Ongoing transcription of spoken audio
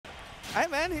Hey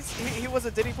man, he was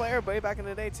a Diddy player way back in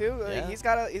the day too. Yeah. He's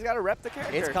gotta rep the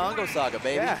character. It's Kongo Saga,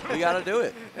 baby. Yeah. We gotta do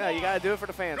it. Yeah, you gotta do it for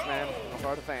the fans, man.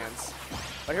 For the fans.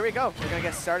 But here we go. We're gonna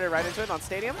get started right into it on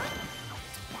Stadium.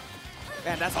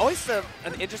 Man, that's always an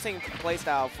interesting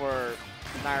playstyle for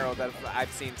Nairo that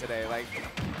I've seen today. Like,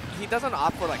 he doesn't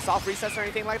opt for like soft resets or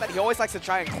anything like that. He always likes to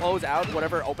try and close out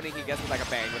whatever opening he gets with like a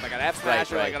bang, with like an F smash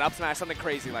or like an up smash, something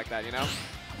crazy like that, you know?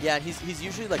 Yeah, and he's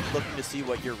usually like looking to see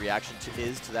what your reaction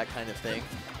is to that kind of thing.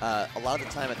 A lot of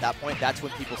the time at that point, that's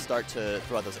when people start to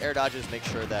throw out those air dodges, make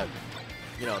sure that,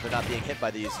 you know, they're not being hit by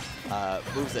these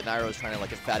moves that Nairo is trying to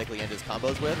like emphatically end his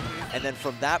combos with. And then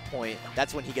from that point,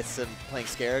 that's when he gets them playing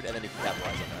scared, and then he can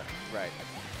capitalize on that. Right.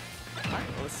 All right,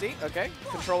 well, let's see. Okay,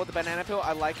 control with the banana peel.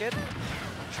 I like it.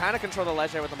 Trying to control the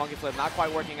ledge there with the monkey flip. Not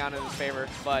quite working out in his favor,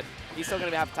 but he's still going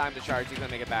to have time to charge. He's going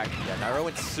to make it back. Yeah, Nairo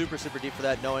went super, super deep for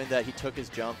that, knowing that he took his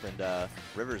jump. And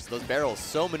Rivers, those barrels,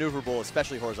 so maneuverable,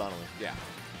 especially horizontally. Yeah. All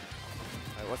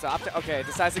right, what's the option? Okay,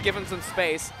 decides to give him some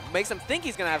space. Makes him think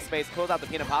he's going to have space. Pulls out the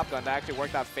peanut pop gun. That actually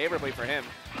worked out favorably for him.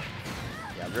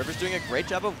 Yeah, Rivers doing a great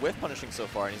job of whiff punishing so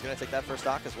far, and he's going to take that first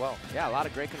stock as well. Yeah, a lot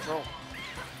of great control.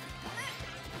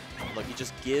 Look, he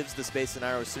just gives the space to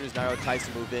Nairo. As soon as Nairo tries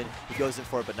to move in, he goes in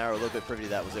for it, but Nairo, a little bit privy to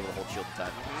that, was able to hold shield in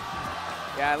time.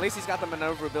 Yeah, at least he's got the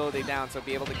maneuverability down, so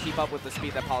be able to keep up with the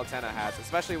speed that Palutena has.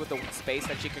 Especially with the space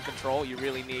that she can control, you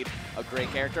really need a great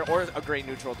character or a great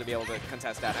neutral to be able to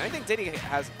contest that. And I think Diddy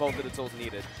has both of the tools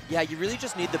needed. Yeah, you really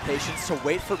just need the patience to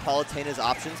wait for Palutena's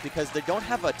options because they don't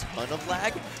have a ton of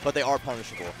lag, but they are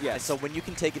punishable. Yes. And so when you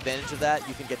can take advantage of that,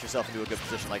 you can get yourself into a good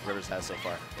position like Rivers has so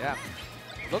far. Yeah.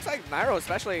 Looks like Nairo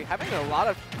especially having a lot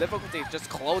of difficulty just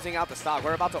closing out the stock.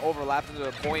 We're about to overlap into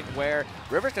a point where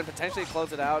Rivers can potentially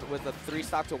close it out with a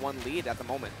 3-stock-to-1 lead at the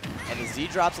moment. And the Z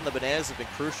drops on the bananas have been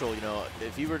crucial. You know,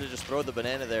 if he were to just throw the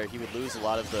banana there, he would lose a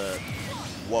lot of the...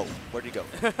 Whoa, where'd he go?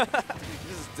 He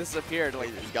just disappeared.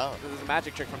 Like, he's gone. This is a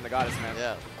magic trick from the goddess, man.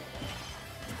 Yeah.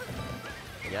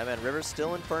 Yeah, man, Rivers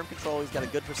still in firm control. He's got a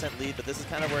good % lead, but this is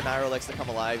kind of where Nairo likes to come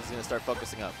alive. He's going to start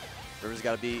focusing up. Rivers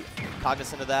got to be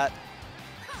cognizant of that.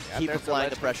 Yeah, keep applying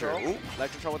the pressure. Ooh,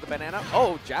 ledge control with the banana.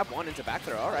 Oh, jab one into back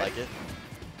throw. All right. I like it.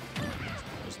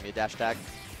 There's going to be a dash attack.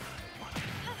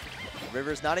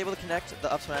 Rivers not able to connect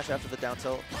the up smash after the down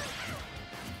tilt.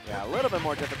 Yeah, a little bit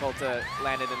more difficult to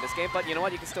land it in this game, but you know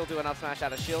what? You can still do an up smash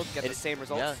out of shield, get the same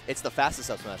results. Yeah, it's the fastest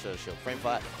up smash out of shield. Frame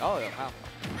flat. Oh, wow.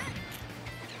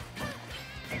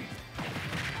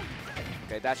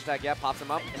 Okay, dash attack, yeah, pops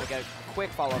him up. Gonna get a quick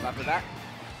follow-up after that.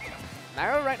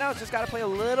 Nairo right now has just got to play a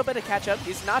little bit of catch-up.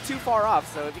 He's not too far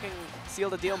off, so if you can seal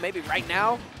the deal maybe right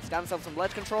now, he's got himself some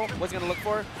ledge control. What's he going to look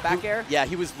for? Back air? Yeah,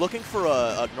 he was looking for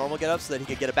a normal get-up so that he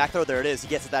could get a back throw. There it is. He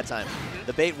gets it that time.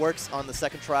 The bait works on the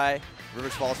second try.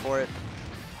 Rivers falls for it.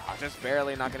 Oh, just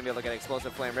barely not going to be able to get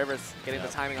explosive flame. Rivers getting the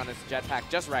timing on his jetpack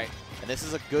just right. And this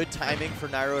is a good timing for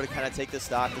Nairo to kind of take this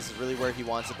stock. This is really where he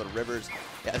wants it, but Rivers,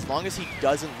 yeah, as long as he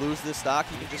doesn't lose this stock,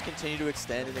 he can just continue to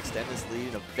extend this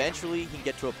lead, and eventually he can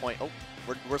get to a point. Oh,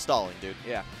 we're stalling, dude.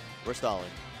 Yeah. We're stalling.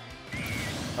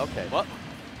 Okay. What?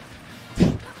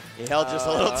 He held just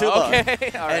a little too long.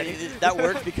 Okay. All right. And that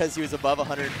worked because he was above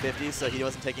 150, so he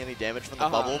wasn't taking any damage from the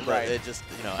bubble, but it just,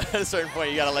 you know, at a certain point,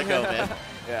 you got to let go, man.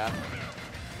 Yeah.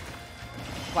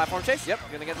 Platform chase. Yep.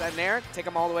 Gonna get that nair. Take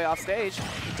him all the way off stage.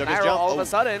 Nairo all of a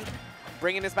sudden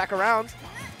bringing this back around.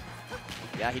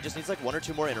 Yeah, he just needs like 1 or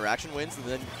 2 more interaction wins, and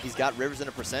then he's got Rivers in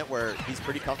a % where he's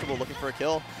pretty comfortable looking for a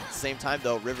kill. At the same time,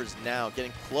 though, Rivers now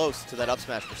getting close to that up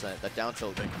smash %. That down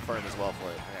tilt being confirmed as well for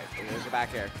it. All right, there's the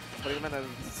back air. Putting him in a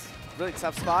really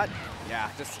tough spot. Yeah,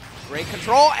 just great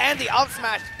control, and the up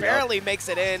smash barely makes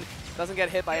it in. Doesn't get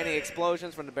hit by any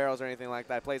explosions from the barrels or anything like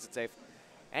that. Plays it safe.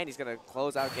 And he's going to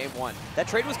close out game 1. That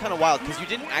trade was kind of wild because you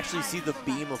didn't actually see the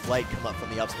beam of light come up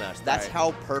from the up smash. That's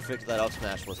how perfect that up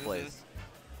smash was placed.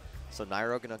 So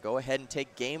Nairo going to go ahead and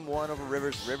take game 1 over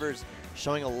Rivers. Rivers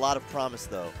showing a lot of promise,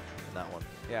 though, in that one.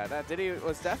 Yeah, that Diddy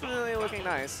was definitely looking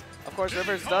nice. Of course,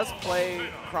 Rivers does play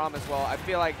Chrom as well. I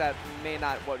feel like that may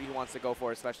not what he wants to go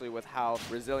for, especially with how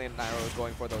resilient Nairo is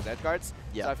going for those edge guards.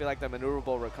 Yeah. So I feel like the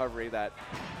maneuverable recovery that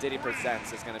Diddy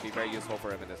presents is going to be very useful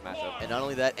for him in this matchup. And not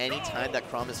only that, any time that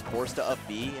Chrom is forced to up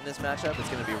B in this matchup, it's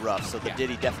going to be rough. So the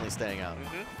Diddy definitely staying out.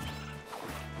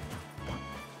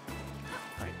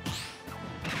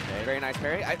 Very nice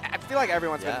parry. I feel like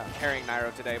everyone's been parrying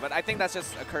Nairo today, but I think that's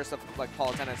just a curse of like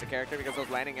Palutena as a character because those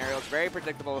landing aerials very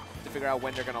predictable to figure out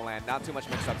when they're going to land. Not too much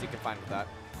mix-ups you can find with that.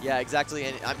 Yeah, exactly.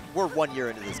 And we're 1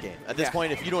 year into this game. At this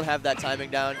point, if you don't have that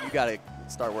timing down, you got to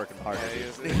start working harder.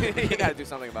 Yeah, you got to do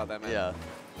something about that, man. Yeah.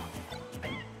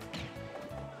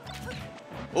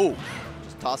 Oh,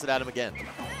 just toss it at him again.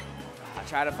 I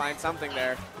try to find something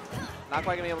there. not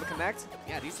quite going to be able to connect.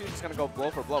 Yeah, these two are just going to go blow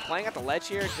for blow. Playing at the ledge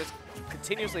here, just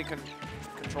continuously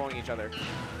controlling each other.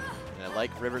 And I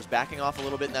like Rivers backing off a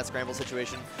little bit in that scramble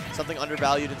situation. Something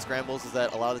undervalued in scrambles is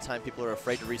that a lot of the time people are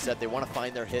afraid to reset. They want to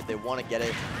find their hit. They want to get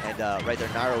it. And right there,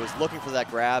 Nairo is looking for that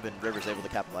grab, and Rivers able to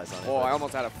capitalize on it. Oh, I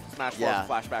almost had a Smash yeah,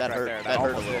 flashback right there. That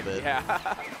hurt a little bit.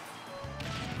 Yeah.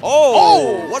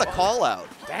 Oh, what a call out.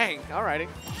 Dang, alrighty.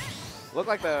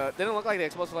 Didn't look like the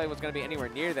explosive blade was going to be anywhere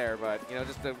near there, but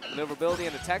just the maneuverability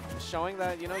and the tech showing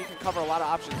that you can cover a lot of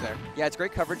options there. Yeah, it's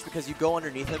great coverage because you go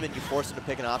underneath him and you force him to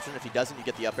pick an option. If he doesn't, you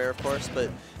get the up air, of course.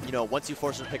 But once you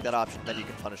force him to pick that option, then you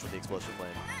can punish with the explosive blade.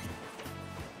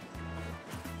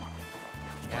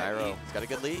 Yeah, Nairo, he's got a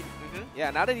good lead.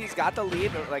 Yeah, now that he's got the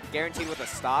lead, like guaranteed with a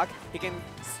stock, he can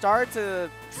start to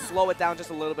slow it down just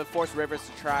a little bit, force Rivers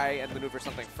to try and maneuver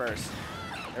something first.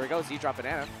 There we go, Z-drop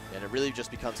banana. And it really just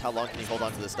becomes how long can he hold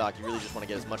on to the stock. You really just want to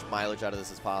get as much mileage out of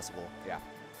this as possible. Yeah.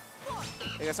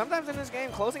 Because sometimes in this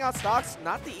game, closing out stocks,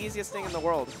 not the easiest thing in the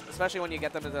world, especially when you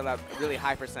get them into that really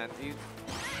high percent. You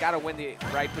got to win the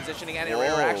right positioning and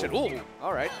rear action. Ooh,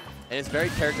 all right. And it's very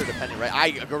character dependent, right? I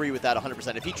agree with that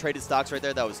 100%. If he traded stocks right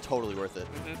there, that was totally worth it.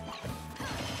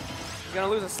 He's going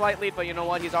to lose a slight lead, but you know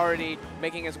what? He's already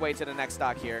making his way to the next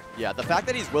stock here. Yeah, the fact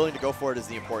that he's willing to go for it is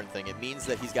the important thing. It means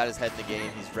that he's got his head in the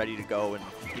game. He's ready to go and,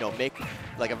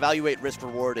 evaluate risk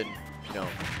reward and,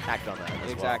 act on that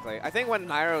as Exactly. well. I think when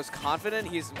Nairo is confident,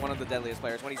 he's one of the deadliest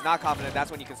players. When he's not confident, that's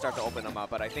when you can start to open him up.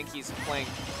 But I think he's playing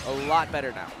a lot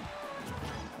better now.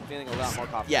 Feeling a lot more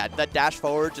confident. Yeah, that dash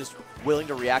forward, just willing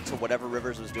to react to whatever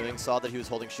Rivers was doing. Saw that he was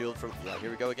holding shield for. Yeah, here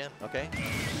we go again. Okay,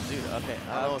 dude. Okay,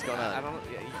 I don't know what's going on. I don't.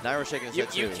 Nairo shaking his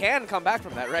head too. You can come back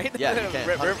from that, right? Yeah, you can.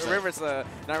 Rivers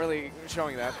not really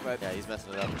showing that, but yeah, he's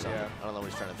messing it up or something. Yeah. I don't know what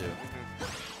he's trying to do.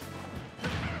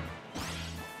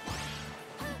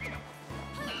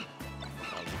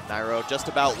 Nairo just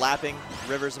about lapping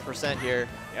Rivers in percent here.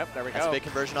 Yep, there we go. That's a big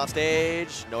conversion off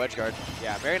stage. No edge guard.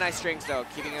 Yeah, very nice strings though,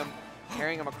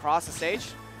 carrying him across the stage.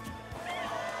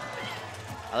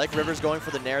 I like Rivers going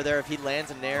for the nair there. If he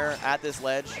lands a nair at this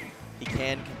ledge, he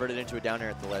can convert it into a down air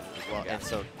at the ledge as well. Yeah. And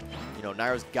so,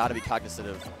 Nairo's got to be cognizant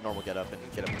of normal get up and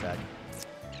get up attack.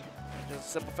 Just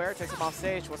a simple fair, takes him off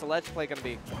stage. What's the ledge play going to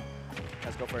be?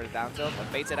 Let's go for a down tilt,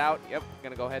 but baits it out. Yep,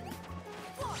 going to go ahead and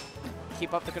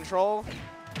keep up the control.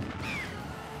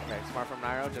 Okay, smart from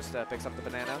Nairo, just picks up the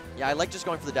banana. Yeah, I like just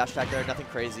going for the dash attack there. Nothing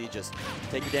crazy, just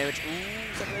take your damage.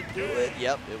 Ooh, is that going to do it?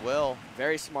 Yep, it will.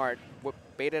 Very smart.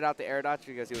 Baited out the air dodge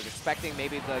because he was expecting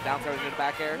maybe the down throw into the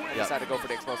back air and decided to go for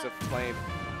the explosive flame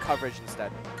coverage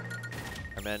instead.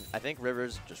 And then I think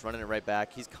Rivers just running it right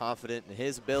back. He's confident in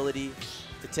his ability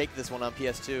to take this one on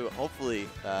PS2. Hopefully,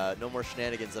 no more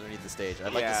shenanigans underneath the stage.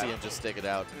 I'd like to see him just stick it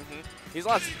out. He's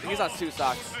lost 2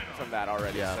 stocks from that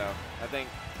already, so I think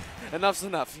enough's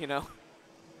enough, And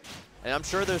I'm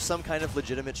sure there's some kind of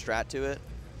legitimate strat to it.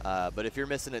 But if you're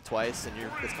missing it twice and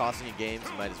it's costing you games,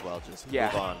 you might as well just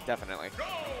move on. Definitely.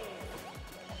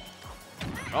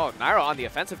 Oh, Nairo on the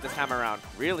offensive this time around.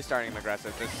 Really starting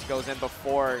aggressive. This goes in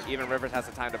before even Rivers has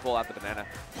the time to pull out the banana.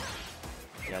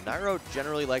 Yeah, Nairo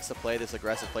generally likes to play this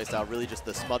aggressive playstyle, really just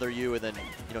to smother you, and then,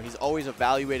 he's always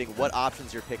evaluating what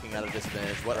options you're picking out of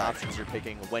disadvantage, what options you're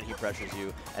picking when he pressures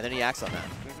you, and then he acts on that.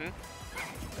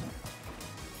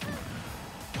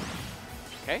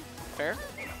 Okay, fair.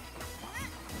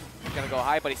 He's going to go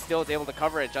high, but he still is able to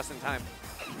cover it just in time.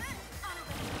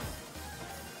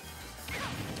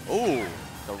 Ooh,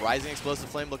 the rising explosive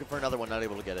flame looking for another one, not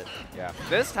able to get it. Yeah.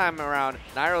 This time around,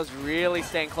 Nairo's really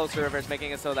staying close to Rivers,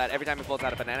 making it so that every time he pulls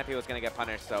out a banana peel, he's going to get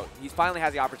punished. So he finally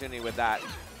has the opportunity with that.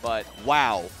 But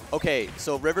wow. Okay,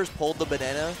 so Rivers pulled the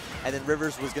banana, and then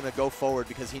Rivers was going to go forward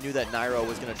because he knew that Nairo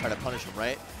was going to try to punish him,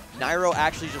 right? Nairo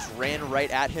actually just ran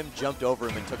right at him, jumped over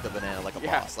him, and took the banana like a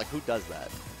boss. Like, who does that?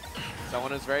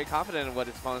 Someone who's very confident in what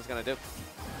his opponent's going to do.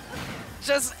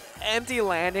 Just empty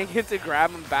landing into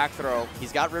grab and back throw.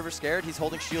 He's got Rivers scared. He's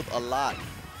holding shield a lot.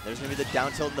 There's going to be the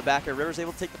down tilt in the back air. Rivers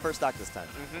able to take the first stock this time.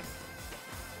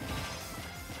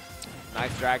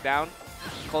 Nice drag down.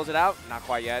 Close it out. Not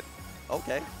quite yet.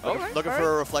 Okay. Looking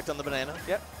for a reflect on the banana.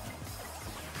 Yep.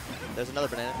 There's another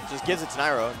banana. Just gives it to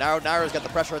Nairo. Nairo's got the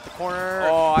pressure at the corner.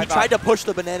 Oh, he tried to push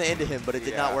the banana into him, but it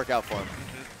did not work out for him.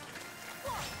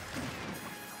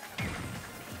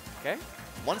 Okay.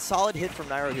 One solid hit from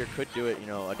Nairo here could do it.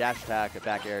 A dash attack, a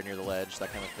back air near the ledge,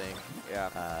 that kind of thing.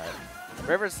 Yeah.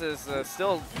 Rivers is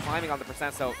still climbing on the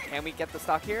percent, so can we get the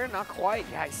stock here? Not quite.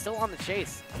 Yeah, he's still on the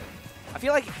chase. I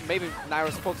feel like maybe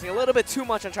Nairo's focusing a little bit too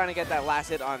much on trying to get that last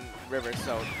hit on Rivers,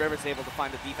 so Rivers is able to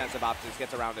find the defensive options,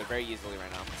 gets around it very easily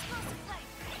right now.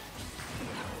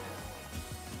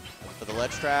 For the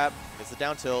ledge trap, gets the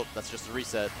down tilt. That's just a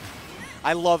reset.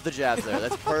 I love the jabs there.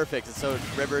 That's perfect. And so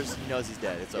Rivers, he knows he's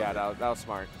dead. It's over. Yeah, that was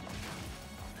smart.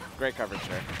 Great coverage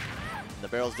there. The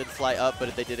barrels did fly up,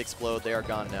 but they did explode. They are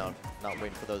gone now. Not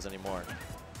waiting for those anymore.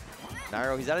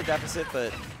 Nairo, he's at a deficit,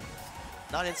 but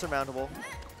not insurmountable.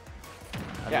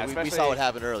 I mean, we saw what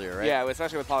happened earlier, right? Yeah,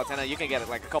 especially with Palutena. You can get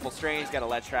like a couple strings, get a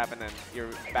ledge trap, and then you're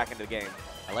back into the game.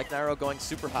 I like Nairo going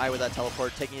super high with that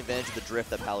teleport, taking advantage of the drift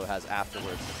that Palu has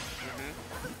afterwards.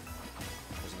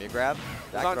 There's going to be a grab.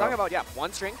 So I'm talking about, yeah,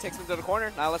 one string takes him to the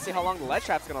corner. Now let's see how long the ledge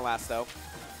trap's going to last, though.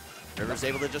 Rivers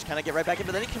able to just kind of get right back in,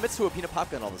 but then he commits to a peanut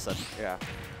pop gun all of a sudden. Yeah.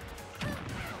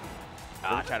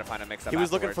 Try to find a mix-up. He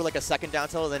was looking for like a second down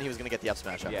tilt, and then he was going to get the up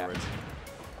smash afterwards.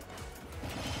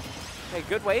 Hey,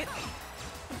 good weight.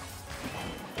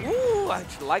 Ooh, I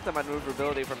like the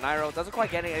maneuverability from Nairo. Doesn't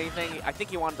quite get anything. I think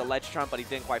he wanted the ledge trump, but he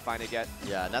didn't quite find it yet.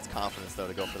 Yeah, and that's confidence, though,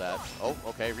 to go for that. Oh,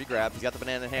 okay, re-grab. He's got the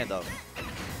banana in hand, though.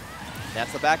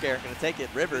 That's the back air. Going to take it.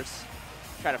 Rivers.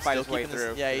 Trying to fight his way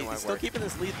through. Yeah, he's still keeping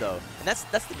this lead, though. And that's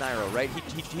the Nairo, right?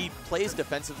 He plays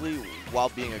defensively while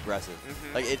being aggressive.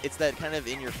 Like, it's that kind of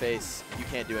in-your-face, you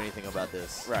can't do anything about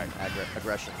this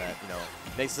aggression that, you know,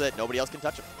 makes it that nobody else can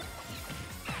touch him.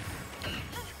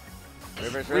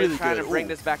 Rivers really trying to bring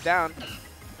this back down.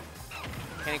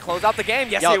 Can he close out the game?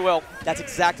 Yes, he will. That's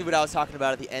exactly what I was talking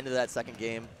about at the end of that second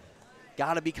game.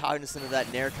 Got to be cognizant of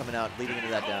that nair coming out, leading into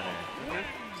that down air.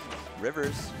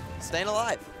 Rivers staying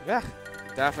alive. Yeah,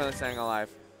 definitely staying alive.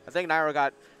 I think Nairo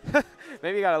got,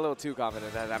 maybe he got a little too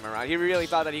confident that time around. He really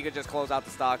thought that he could just close out the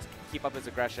stocks, keep up his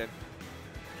aggression.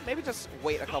 Maybe just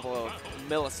wait a couple of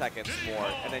milliseconds more,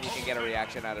 and then you can get a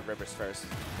reaction out of Rivers first.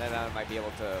 Then I might be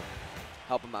able to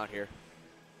help him out here.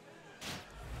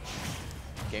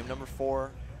 Game number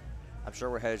 4. I'm sure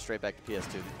we're headed straight back to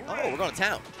PS2. Oh, we're going to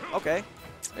town. Okay.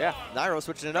 Yeah. Nairo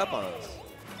switching it up on us.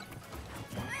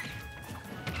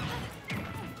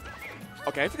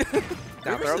 Okay.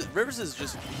 Rivers is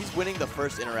just, he's winning the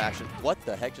first interaction. What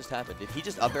the heck just happened? Did he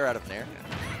just up air out of nair?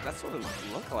 Yeah, that's what it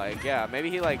looked like. Yeah, maybe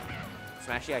he like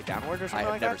smashed the eye downward or something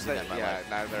like that. I have never seen that in my life.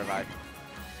 Yeah, neither have I.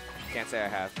 Can't say I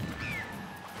have.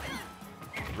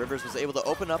 Rivers was able to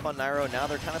open up on Nairo. Now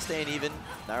they're kind of staying even.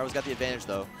 Nairo's got the advantage,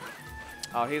 though.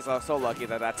 Oh, he's so lucky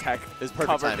that that tech is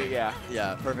perfect timing.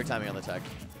 Yeah, perfect timing on the tech.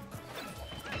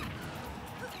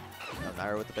 Now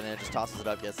Nairo with the banana just tosses it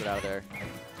up, gets it out of there.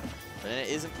 Banana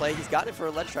is in play. He's got it for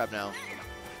a ledge trap now.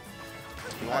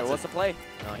 All right, what's the play?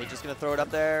 No, he's just going to throw it up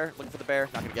there, looking for the bear.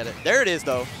 Not going to get it. There it is,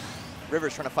 though.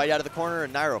 Rivers trying to fight out of the corner,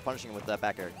 and Nairo punishing him with that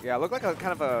back air. Yeah, it looked like a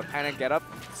kind of a panic get up,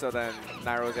 so then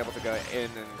Nairo was able to go in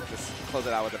and just close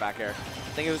it out with the back air.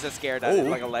 I think he was just scared that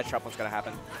like a ledge trap was going to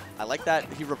happen. I like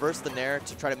that he reversed the nair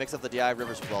to try to mix up the DI.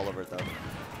 Rivers was all over it, though.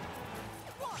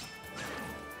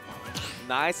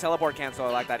 Nice teleport cancel.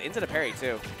 I like that. Into the parry,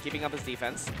 too. Keeping up his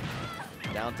defense.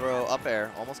 Down throw, up air,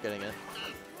 almost getting it.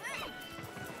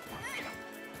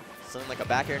 Something like a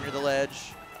back air near the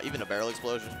ledge, even a barrel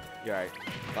explosion. You're right.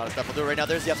 A lot of stuff we'll do right now.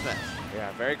 There's the up smash.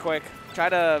 Yeah, very quick. Try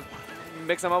to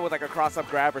mix them up with like a cross-up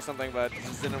grab or something, but it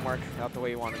just didn't work out the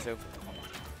way you wanted to.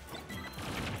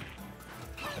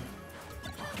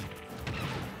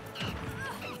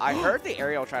 I heard the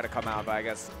aerial try to come out, but I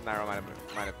guess Nairo might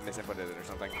have misinputted it or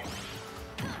something.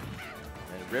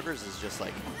 And Rivers is just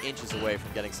like inches away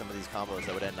from getting some of these combos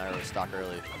that would end Nairo's stock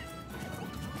early.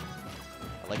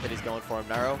 I like that he's going for him.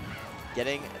 Nairo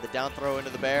getting the down throw into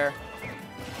the bear.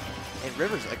 And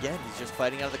Rivers, again, he's just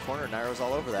fighting out of the corner. Nairo's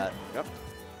all over that. Yep.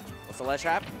 What's the ledge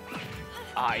trap?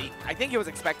 I think he was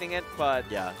expecting it, but...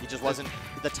 Yeah, he just wasn't...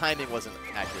 The timing wasn't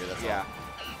accurate, that's all.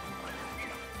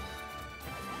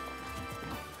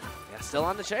 Yeah, still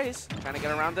on the chase. Trying to get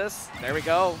around this. There we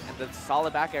go. And the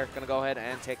solid back air. Going to go ahead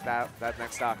and take that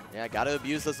next stock. Yeah, got to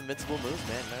abuse those invincible moves,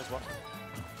 man. Might as well.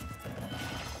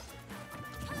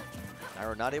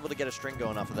 Nairo not able to get a string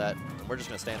going off of that. We're just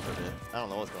going to stand for a bit. I don't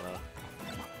know what's going on.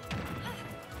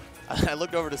 I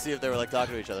looked over to see if they were like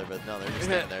talking to each other, but no, they're just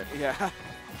standing there. Yeah.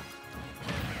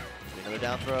 Another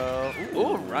down throw.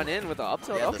 Ooh, run in with the up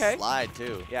tilt. Yeah, okay. The slide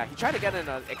too. Yeah, he tried to get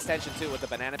an extension too with the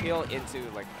banana peel into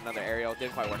like another aerial.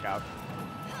 Didn't quite work out.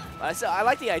 So I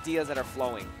like the ideas that are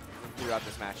flowing throughout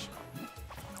this match.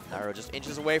 Nairo just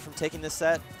inches away from taking this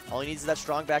set. All he needs is that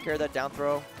strong back air, that down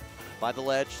throw by the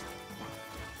ledge.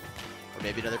 Or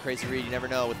maybe another crazy read. You never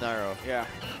know with Nairo. Yeah.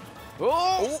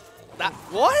 Ooh.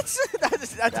 What?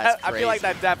 I feel like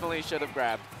that definitely should have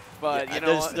grabbed. But yeah, you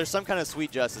know, there's some kind of sweet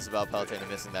justice about Palutena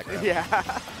missing that grab. Yeah.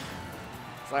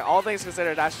 It's like all things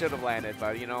considered, that should have landed.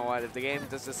 But you know what? If the game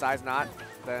just decides not,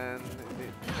 then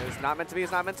it's not meant to be.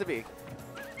 It's not meant to be.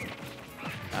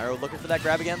 Nairo looking for that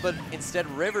grab again, but instead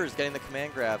Rivers getting the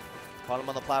command grab. Caught him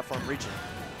on the platform reaching.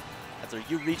 That's a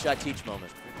you reach, I teach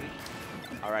moment.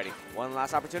 All Alrighty, one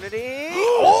last opportunity.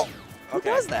 Oh! Who Okay.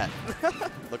 does that?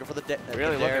 Looking for the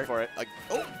Really looking for it.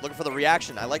 Looking for the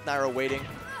reaction. I like Nairo waiting,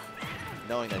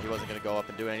 knowing that he wasn't going to go up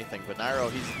and do anything. But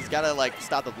Nairo, he's got to like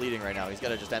stop the bleeding right now. He's got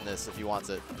to just end this if he wants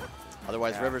it.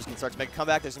 Otherwise, Rivers can start to make a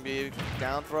comeback. There's going to be a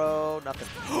down throw. Nothing.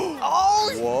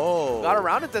 Oh! Whoa. Got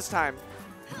around it this time.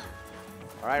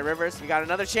 All right, Rivers, you got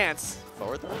another chance.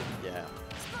 Forward throw? Yeah.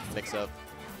 Mix up.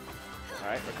 All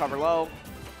right, recover low.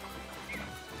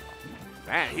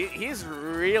 Man, he's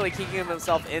really keeping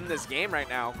himself in this game right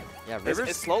now. Yeah, Rivers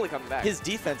is slowly coming back. His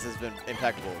defense has been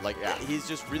impeccable. Like, he's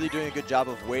just really doing a good job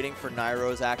of waiting for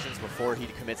Nairo's actions before he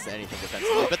commits to anything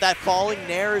defensively. But that falling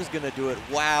Nair is going to do it.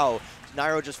 Wow.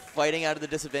 Nairo just fighting out of the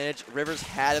disadvantage. Rivers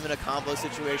had him in a combo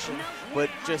situation, but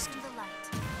just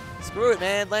screw it,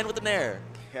 man. Land with the Nair.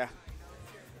 Yeah.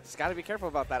 Just got to be careful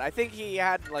about that. I think he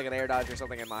had like an air dodge or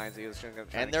something in mind, so he was trying to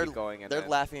keep going. They're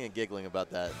laughing and giggling about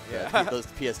that. Yeah. Those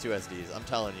PS2 SDs. I'm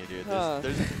telling you, dude. I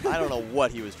don't know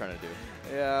what he was trying to do.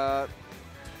 Yeah.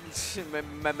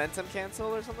 Momentum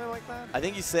cancel or something like that? I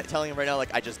think he's telling him right now,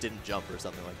 like, I just didn't jump or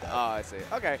something like that. Oh, I see.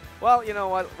 Okay. Well, you know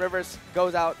what? Rivers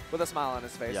goes out with a smile on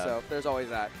his face, so there's always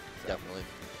that. So. Definitely.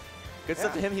 Good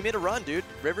stuff to him. He made a run, dude.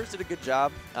 Rivers did a good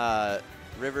job.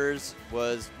 Rivers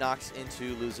was knocked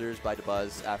into losers by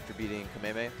DeBuzz after beating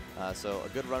Kameme. So a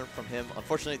good run from him.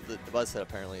 Unfortunately, the DeBuzz said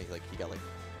apparently like he got like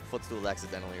footstooled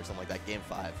accidentally or something like that, game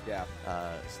 5. Yeah.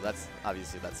 So that's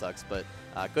obviously that sucks. But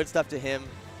good stuff to him.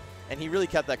 And he really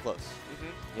kept that close.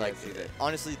 Mm-hmm. Like,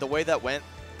 honestly, the way that went,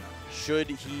 should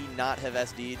he not have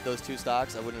SD'd those 2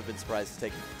 stocks, I wouldn't have been surprised to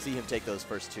see him take those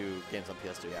first 2 games on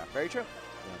PS2. Yeah, very true.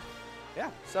 Yeah,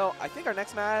 so I think our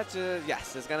next match,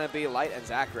 yes, is going to be Light and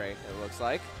Zachary, it looks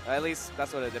like. At least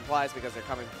that's what it implies because they're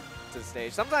coming to the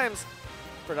stage. Sometimes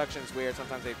production's weird.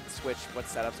 Sometimes they switch what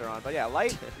setups are on. But yeah,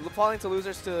 Light falling to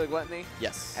losers to Gluttony.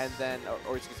 Yes. And then,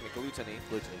 or excuse me, Glutony.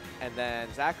 Glutony. And then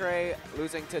Zachary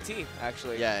losing to T,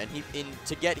 actually. Yeah, and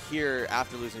to get here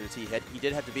after losing to T, he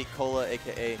did have to beat Cola,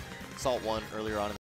 a.k.a. Salt 1, earlier on in